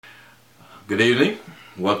Good evening.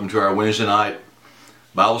 Welcome to our Wednesday night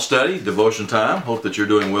Bible study, devotion time. Hope that you're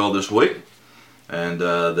doing well this week and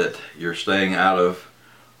that you're staying out of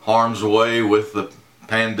harm's way with the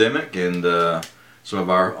pandemic, and some of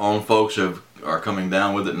our own folks are coming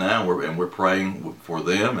down with it now, and we're praying for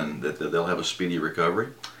them and that they'll have a speedy recovery.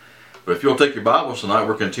 But if you'll take your Bibles tonight,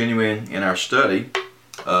 we're continuing in our study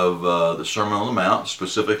of the Sermon on the Mount,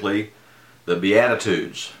 specifically the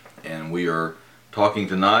Beatitudes, and we are talking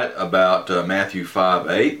tonight about Matthew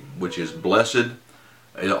 5:8, which is blessed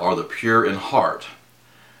are the pure in heart.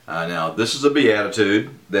 Now this is a beatitude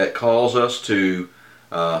that calls us to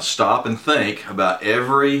stop and think about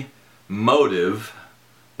every motive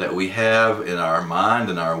that we have in our mind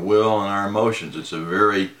and our will and our emotions. It's a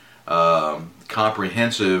very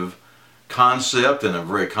comprehensive concept and a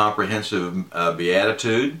very comprehensive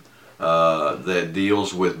beatitude that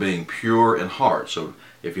deals with being pure in heart. So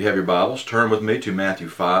if you have your Bibles, turn with me to Matthew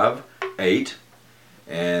 5:8,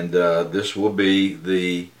 and this will be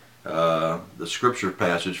the scripture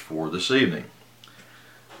passage for this evening.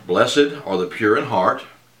 Blessed are the pure in heart,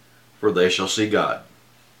 for they shall see God.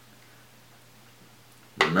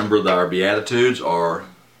 Remember that our Beatitudes are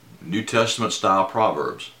New Testament style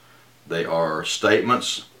proverbs. They are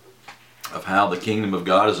statements of how the kingdom of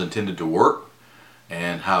God is intended to work,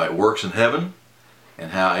 and how it works in heaven,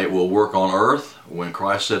 and how it will work on earth when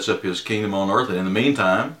Christ sets up His kingdom on earth. And in the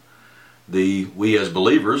meantime, we as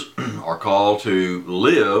believers are called to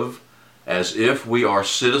live as if we are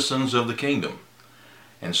citizens of the kingdom.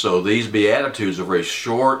 And so these Beatitudes are very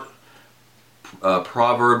short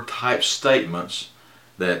proverb type statements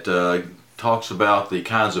that talks about the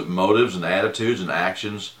kinds of motives and attitudes and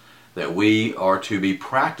actions that we are to be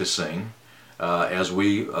practicing as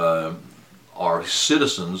we are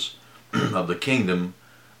citizens of the kingdom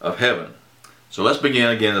of heaven. So let's begin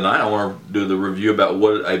again tonight. I want to do the review about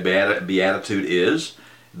what a beatitude is.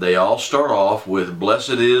 They all start off with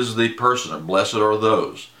blessed is the person, or blessed are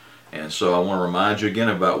those. And so I want to remind you again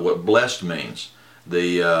about what blessed means.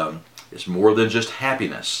 It's more than just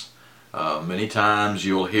happiness. Many times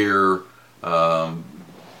you'll hear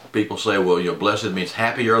people say, well, blessed means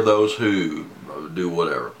happy are those who do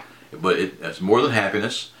whatever. But it's more than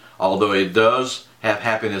happiness, although it does have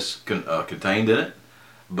happiness contained in it,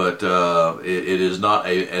 but it is not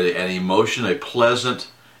an emotion, a pleasant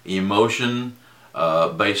emotion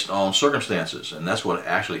based on circumstances, and that's what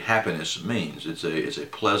actually happiness means. It's a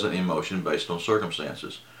pleasant emotion based on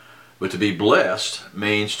circumstances. But to be blessed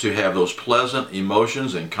means to have those pleasant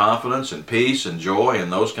emotions and confidence and peace and joy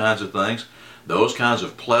and those kinds of things, those kinds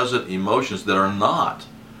of pleasant emotions that are not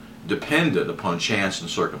dependent upon chance and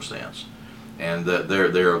circumstance. And that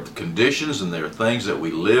there are conditions and there are things that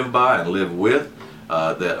we live by and live with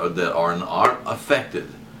that are not affected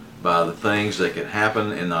by the things that can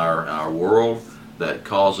happen in our world that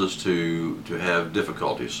cause us to have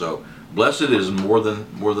difficulties. So blessed is more than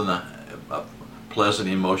a pleasant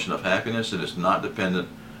emotion of happiness, and it's not dependent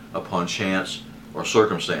upon chance or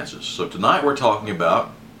circumstances. So tonight we're talking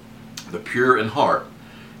about the pure in heart,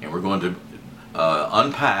 and we're going to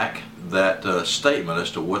unpack that statement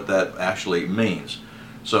as to what that actually means.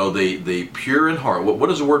 So the pure in heart, what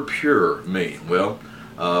does the word pure mean? Well,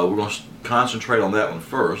 we're going to concentrate on that one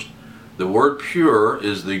first. The word pure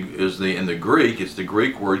is in the Greek, it's the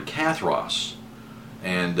Greek word kathros,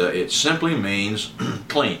 and it simply means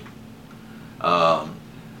clean.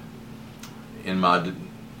 In my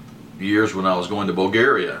years when I was going to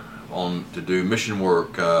Bulgaria to do mission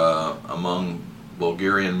work among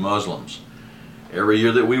Bulgarian Muslims, every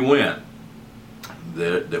year that we went,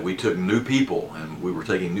 that we took new people, and we were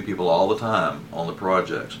taking new people all the time on the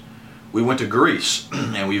projects. We went to Greece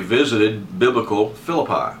and we visited biblical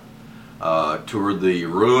Philippi, toured the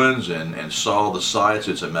ruins and saw the sights.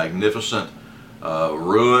 It's a magnificent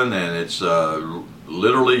ruin, and it's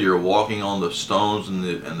literally you're walking on the stones and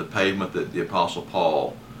the pavement that the Apostle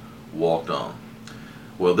Paul walked on.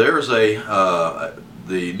 Well, there's the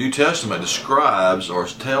New Testament describes or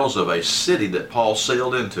tells of a city that Paul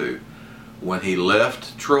sailed into when he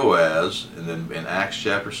left Troas, and then in Acts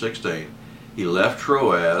chapter 16, he left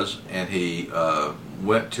Troas and he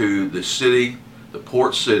went to the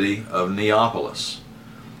port city of Neapolis.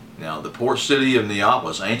 Now, the port city of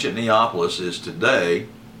Neapolis, ancient Neapolis, is today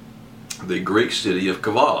the Greek city of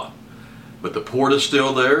Kavala. But the port is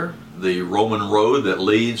still there. The Roman road that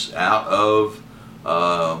leads out of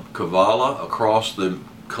Kavala across the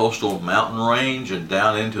coastal mountain range and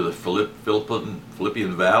down into the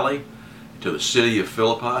Philippian Valley to the city of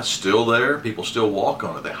Philippi, still there. People still walk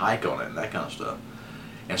on it, they hike on it, and that kind of stuff.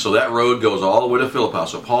 And so that road goes all the way to Philippi.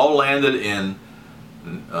 So Paul landed in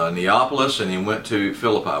Neapolis, and he went to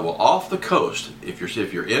Philippi. Well, off the coast, if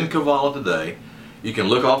you're in Kavala today, you can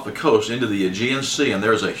look off the coast into the Aegean Sea, and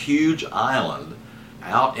there's a huge island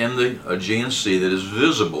out in the Aegean Sea that is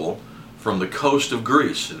visible from the coast of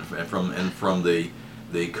Greece and from the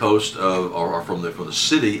coast of or from the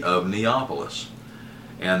city of Neapolis,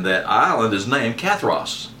 and that island is named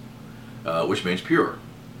Kathros, which means pure.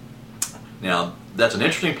 Now, that's an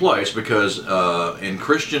interesting place because in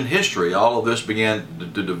Christian history, all of this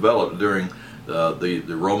began to develop during the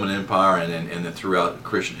Roman Empire and then throughout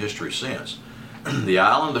Christian history since. The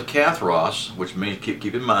island of Kathros, which means, keep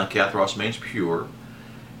in mind, Kathros means pure,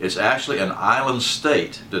 is actually an island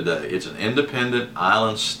state today. It's an independent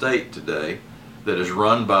island state today that is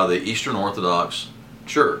run by the Eastern Orthodox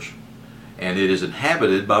Church. And it is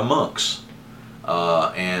inhabited by monks. Some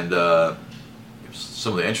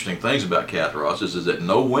of the interesting things about Kathros is that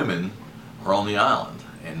no women are on the island,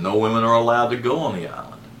 and no women are allowed to go on the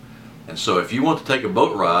island. And so if you want to take a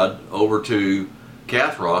boat ride over to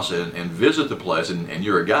Kathros and visit the place, and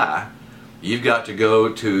you're a guy, you've got to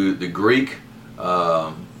go to the Greek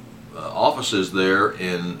offices there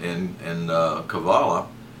in Kavala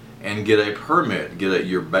and get a permit.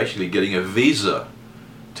 You're basically getting a visa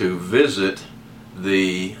to visit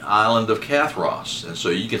the island of Kathros, and so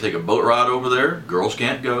you can take a boat ride over there. Girls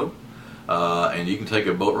can't go, and you can take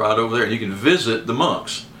a boat ride over there, and you can visit the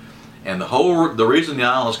monks. And the reason the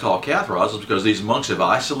island is called Kathros is because these monks have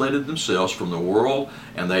isolated themselves from the world,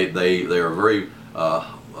 and they are very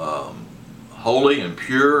holy and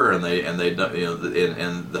pure, and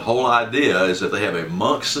the whole idea is that they have a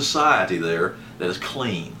monk society there that is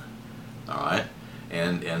clean, all right.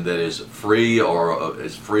 And that is free, or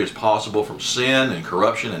as free as possible from sin and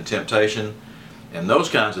corruption and temptation and those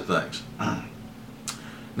kinds of things.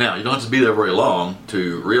 Now, you don't have to be there very long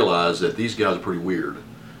to realize that these guys are pretty weird.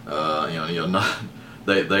 They are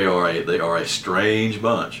a strange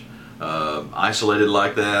bunch, isolated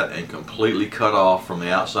like that and completely cut off from the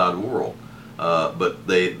outside world. But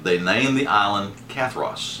they named the island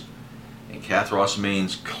Kathros, and Kathros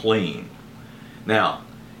means clean. Now,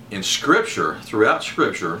 in Scripture, throughout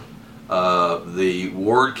Scripture, the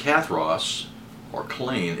word Kathros, or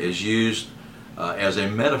clean, is used as a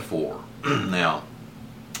metaphor. Now,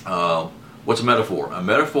 what's a metaphor? A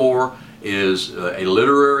metaphor is a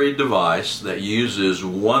literary device that uses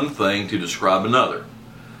one thing to describe another.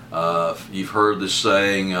 You've heard this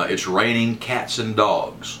saying, it's raining cats and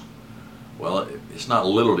dogs. Well, it's not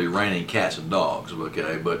literally raining cats and dogs,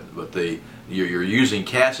 okay, but you're using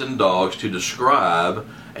cats and dogs to describe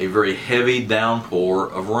a very heavy downpour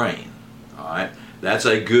of rain. All right, that's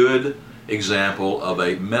a good example of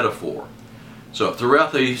a metaphor. So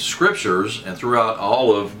throughout the Scriptures and throughout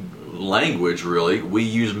all of language, really, we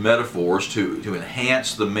use metaphors to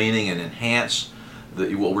enhance the meaning and enhance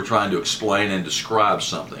what we're trying to explain and describe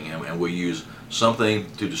something, and we use something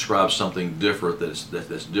to describe something different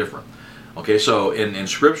that's different. Okay, so in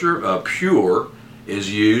Scripture, pure is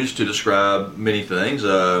used to describe many things.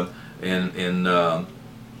 In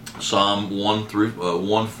Psalm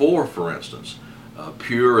 1:4, for instance,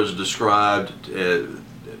 pure is described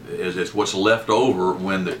as what's left over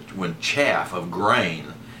when chaff of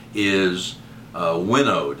grain is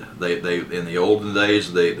winnowed. They in the olden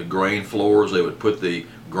days, the grain floors, they would put the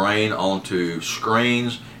grain onto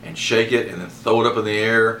screens and shake it and then throw it up in the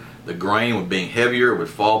air. The grain, being heavier, would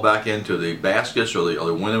fall back into the baskets or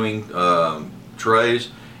the winnowing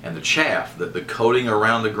trays, and the chaff, the coating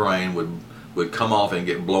around the grain, would come off and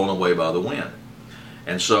get blown away by the wind.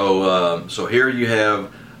 And so here you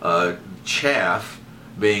have chaff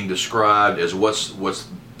being described as what's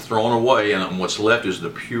thrown away, and what's left is the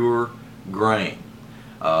pure grain.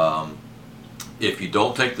 If you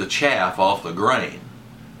don't take the chaff off the grain,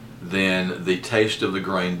 then the taste of the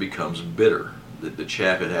grain becomes bitter. The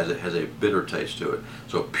chaff, it has a bitter taste to it.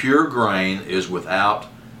 So pure grain is without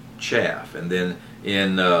chaff. And then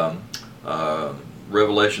in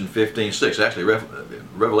Revelation 15:6, actually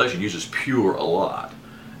Revelation uses pure a lot,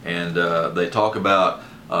 and they talk about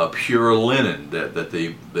pure linen, that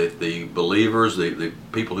the believers, the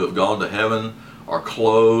people who have gone to heaven, are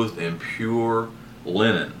clothed in pure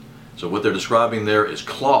linen. So what they're describing there is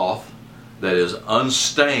cloth that is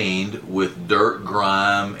unstained with dirt,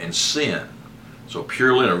 grime, and sin. So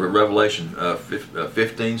pure linen. Revelation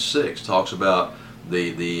 15:6 talks about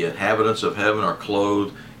the inhabitants of heaven are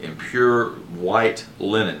clothed in pure white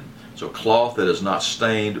linen. So cloth that is not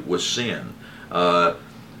stained with sin. The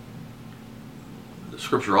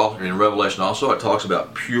Scripture in Revelation also, it talks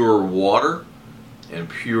about pure water and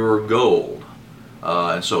pure gold.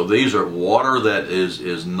 And so these are water that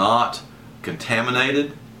is not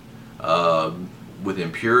contaminated, with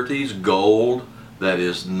impurities, gold that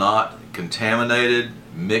is not contaminated,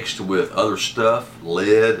 mixed with other stuff,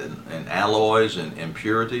 lead and alloys and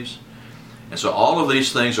impurities. And so all of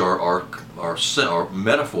these things are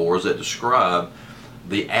metaphors that describe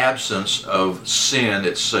the absence of sin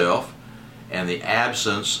itself and the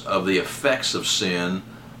absence of the effects of sin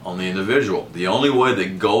on the individual. The only way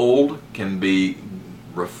that gold can be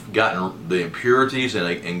gotten, the impurities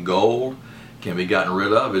in gold can be gotten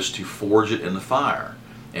rid of, is to forge it in the fire.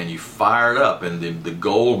 And you fire it up, and the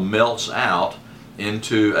gold melts out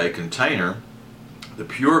into a container. The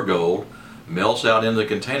pure gold melts out into the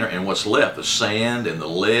container, and what's left, the sand and the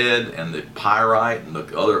lead and the pyrite and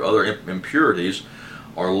the other impurities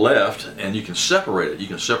are left, and you can separate it. You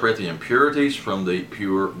can separate the impurities from the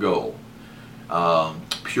pure gold.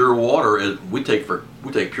 Pure water we take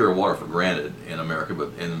pure water for granted in America,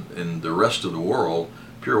 but in the rest of the world,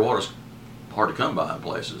 pure water is hard to come by in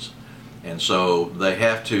places, and so they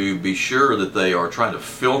have to be sure that they are trying to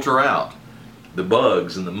filter out the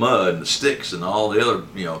bugs and the mud and the sticks and all the other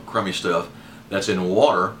crummy stuff that's in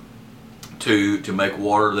water to make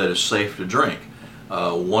water that is safe to drink.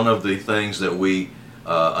 One of the things that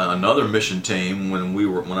another mission team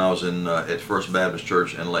when I was at First Baptist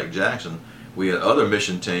Church in Lake Jackson, we had other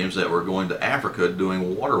mission teams that were going to Africa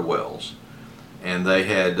doing water wells, and they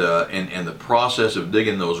had in the process of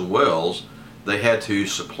digging those wells, they had to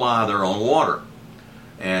supply their own water.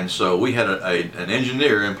 And so we had an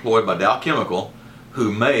engineer employed by Dow Chemical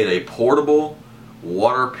who made a portable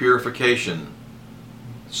water purification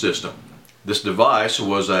system. This device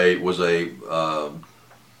was a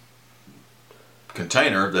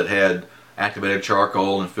container that had activated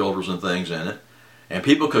charcoal and filters and things in it, and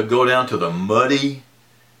people could go down to the muddy,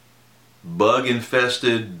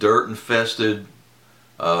 bug-infested, dirt-infested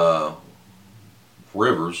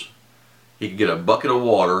rivers. He could get a bucket of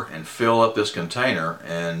water and fill up this container,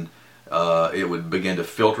 and it would begin to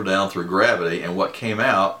filter down through gravity, and what came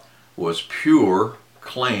out was pure,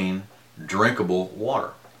 clean, drinkable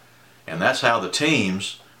water. And that's how the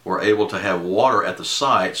teams were able to have water at the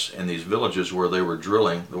sites in these villages where they were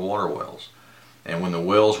drilling the water wells. And when the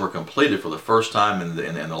wells were completed for the first time in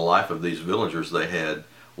the life of these villagers, they had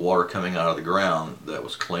water coming out of the ground that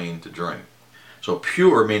was clean to drink. So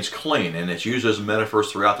pure means clean, and it's used as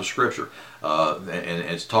metaphors throughout the Scripture. And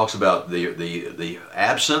it talks about the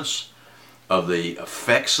absence of the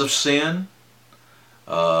effects of sin,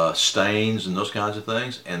 stains and those kinds of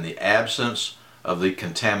things, and the absence of the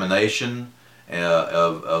contamination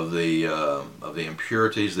of the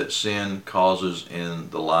impurities that sin causes in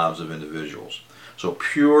the lives of individuals. So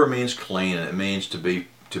pure means clean, and it means to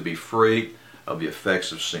be free of the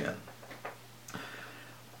effects of sin.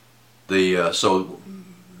 So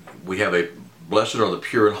we have a blessed are the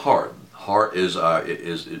pure in heart. Heart is a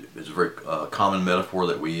very common metaphor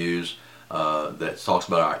that we use that talks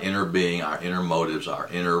about our inner being, our inner motives, our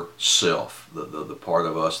inner self, the part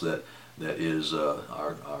of us that is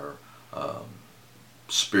our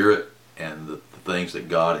spirit and the things that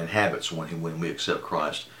God inhabits when we accept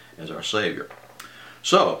Christ as our Savior.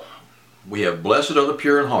 So we have blessed are the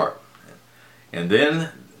pure in heart, and then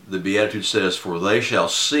the Beatitude says, for they shall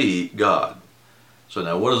see God. So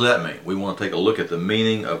now what does that mean? We want to take a look at the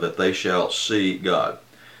meaning of that they shall see God.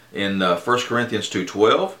 In 1 Corinthians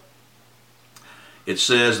 2:12, it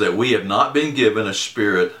says that we have not been given a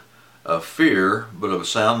spirit of fear, but of a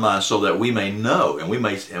sound mind, so that we may know and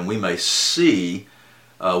we may see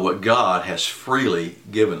what God has freely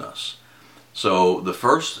given us. So the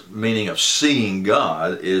first meaning of seeing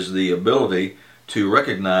God is the ability to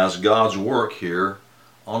recognize God's work here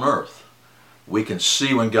on earth. We can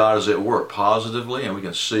see when God is at work positively, and we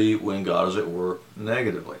can see when God is at work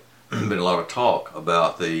negatively. There's been a lot of talk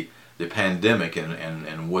about the pandemic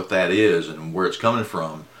and what that is and where it's coming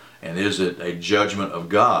from, and is it a judgment of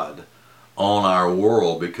God on our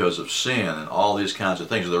world because of sin and all these kinds of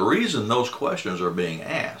things. The reason those questions are being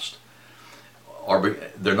asked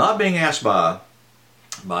they're not being asked by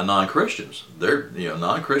non-Christians.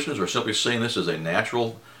 Non-Christians are simply seeing this as a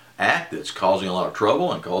natural act that's causing a lot of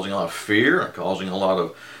trouble and causing a lot of fear and causing a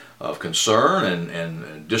lot of concern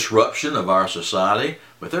and disruption of our society.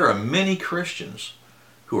 But there are many Christians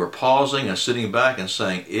who are pausing and sitting back and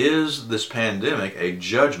saying, is this pandemic a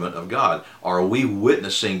judgment of God? Are we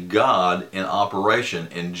witnessing God in operation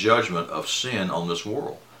in judgment of sin on this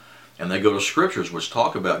world? And they go to scriptures which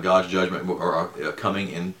talk about God's judgment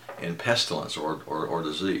coming in pestilence or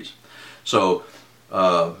disease. So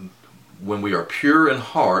when we are pure in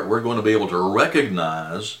heart, we're going to be able to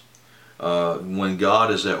recognize when God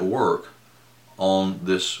is at work on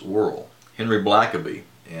this world. Henry Blackaby,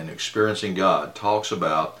 in Experiencing God, talks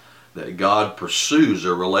about that God pursues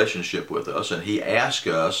a relationship with us, and He asks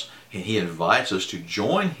us, and He invites us to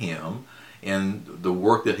join Him in the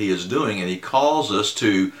work that He is doing, and He calls us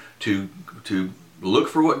to look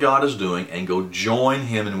for what God is doing and go join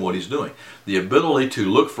Him in what He's doing. The ability to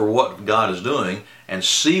look for what God is doing and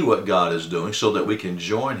see what God is doing so that we can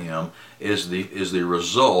join Him is the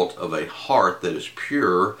result of a heart that is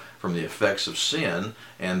pure from the effects of sin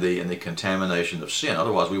and the contamination of sin.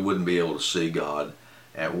 Otherwise, we wouldn't be able to see God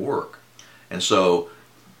at work. And so,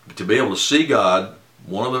 to be able to see God,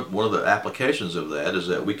 one of the applications of that is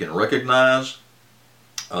that we can recognize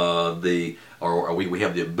we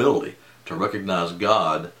have the ability to recognize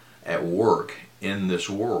God at work in this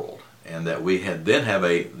world, and that we then have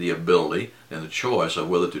the ability and the choice of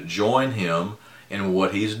whether to join Him in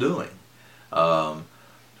what He's doing.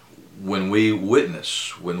 When we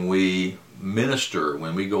witness, when we minister,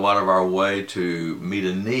 when we go out of our way to meet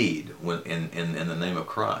a need in the name of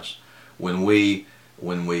Christ, when we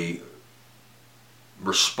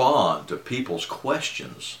respond to people's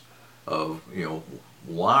questions of,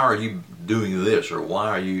 why are you doing this or why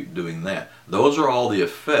are you doing that? Those are all the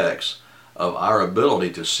effects of our ability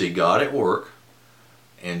to see God at work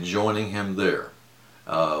and joining Him there.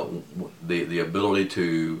 The ability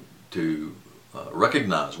to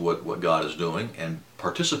recognize what God is doing and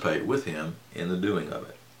participate with Him in the doing of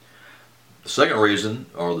it. The second reason,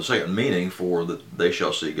 or the second meaning for that they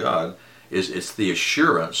shall see God, is it's the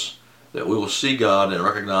assurance that we will see God and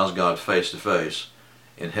recognize God face to face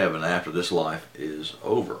in heaven after this life is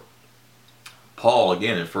over. Paul,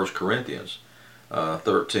 again in 1 Corinthians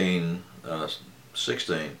 13,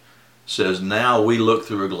 16, says, "Now we look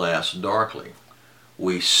through a glass darkly.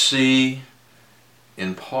 We see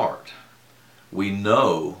in part. We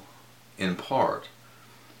know in part.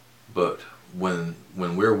 But when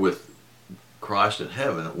we're with Christ in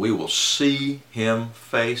heaven, we will see Him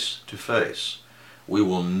face to face. We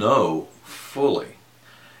will know fully."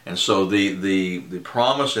 And so the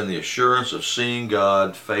promise and the assurance of seeing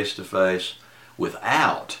God face to face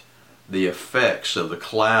without the effects of the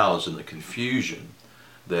clouds and the confusion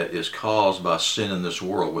that is caused by sin in this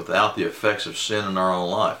world, without the effects of sin in our own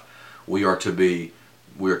life, we are to be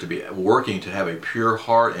working to have a pure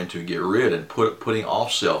heart and to get rid and putting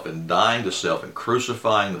off self and dying to self and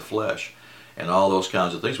crucifying the flesh and all those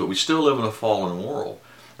kinds of things. But we still live in a fallen world.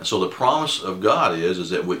 And so the promise of God is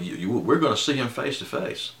that we're going to see Him face to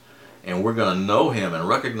face, and we're going to know Him and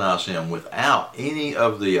recognize Him without any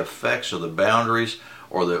of the effects of the boundaries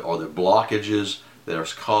or the blockages that are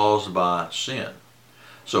caused by sin.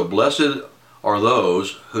 So blessed are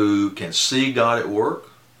those who can see God at work.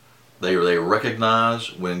 They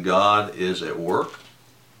recognize when God is at work.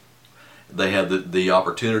 They have the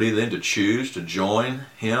opportunity then to choose to join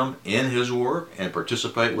Him in His work and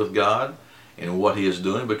participate with God in what He is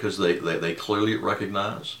doing, because they clearly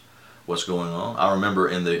recognize what's going on. I remember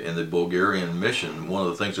in the Bulgarian mission, one of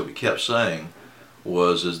the things that we kept saying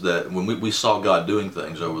is that when we saw God doing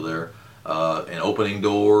things over there and opening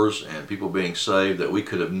doors and people being saved that we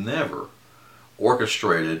could have never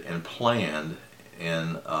orchestrated and planned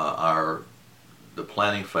in the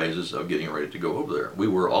planning phases of getting ready to go over there. We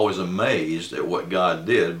were always amazed at what God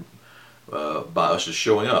did by us just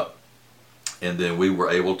showing up, and then we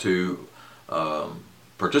were able to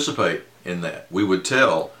participate in that. We would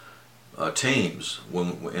tell teams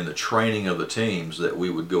in the training of the teams that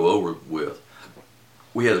we would go over with,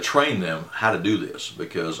 we had to train them how to do this,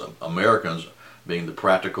 because Americans, being the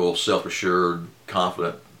practical, self-assured,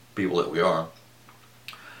 confident people that we are,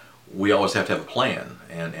 we always have to have a plan,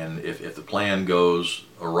 and if the plan goes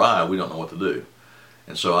awry, we don't know what to do.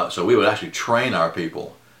 And so we would actually train our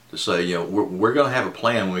people to say, we're going to have a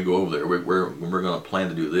plan when we go over there. We're going to plan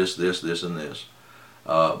to do this, and this.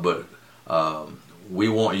 But we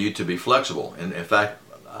want you to be flexible. And in fact,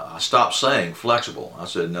 I stopped saying flexible. I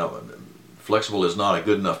said, no, flexible is not a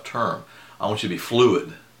good enough term. I want you to be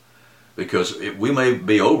fluid, because we may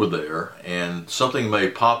be over there and something may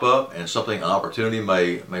pop up and an opportunity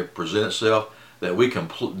may present itself that we can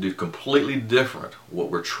do completely different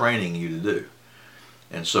what we're training you to do.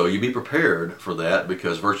 And so you be prepared for that,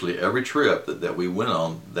 because virtually every trip that we went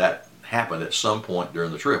on, that happened at some point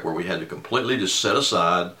during the trip, where we had to completely just set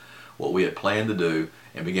aside what we had planned to do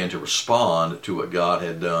and begin to respond to what God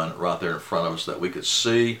had done right there in front of us, that we could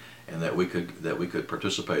see and that we could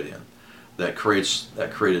participate in. That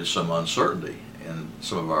created some uncertainty in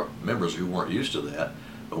some of our members who weren't used to that.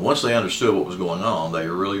 But once they understood what was going on, they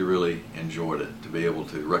really, really enjoyed it, to be able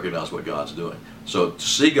to recognize what God's doing. So to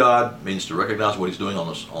see God means to recognize what He's doing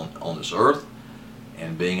on this earth,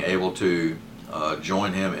 and being able to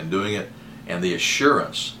join Him in doing it, and the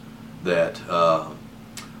assurance that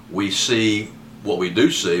we see what we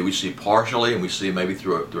do see. We see partially, and we see maybe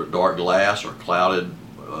through a dark glass or clouded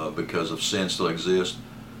because of sin still exists.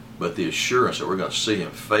 But the assurance that we're going to see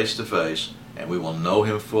Him face to face, and we will know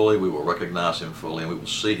Him fully, we will recognize Him fully, and we will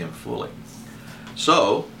see Him fully.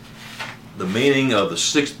 So, the meaning of the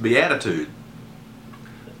sixth beatitude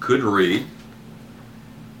could read,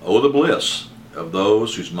 "Oh, the bliss of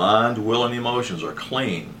those whose mind, will, and emotions are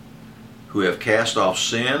clean, who have cast off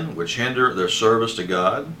sin which hinder their service to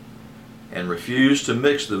God, and refuse to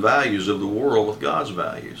mix the values of the world with God's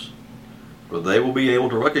values. For they will be able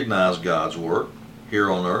to recognize God's work here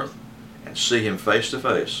on earth and see Him face to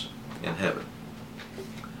face in heaven."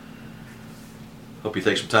 Hope you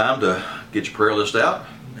take some time to get your prayer list out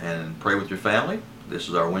and pray with your family. This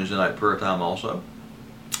is our Wednesday night prayer time also.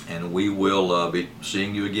 And we will be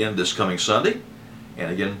seeing you again this coming Sunday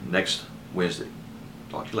and again next Wednesday.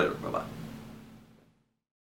 Talk to you later. Bye-bye.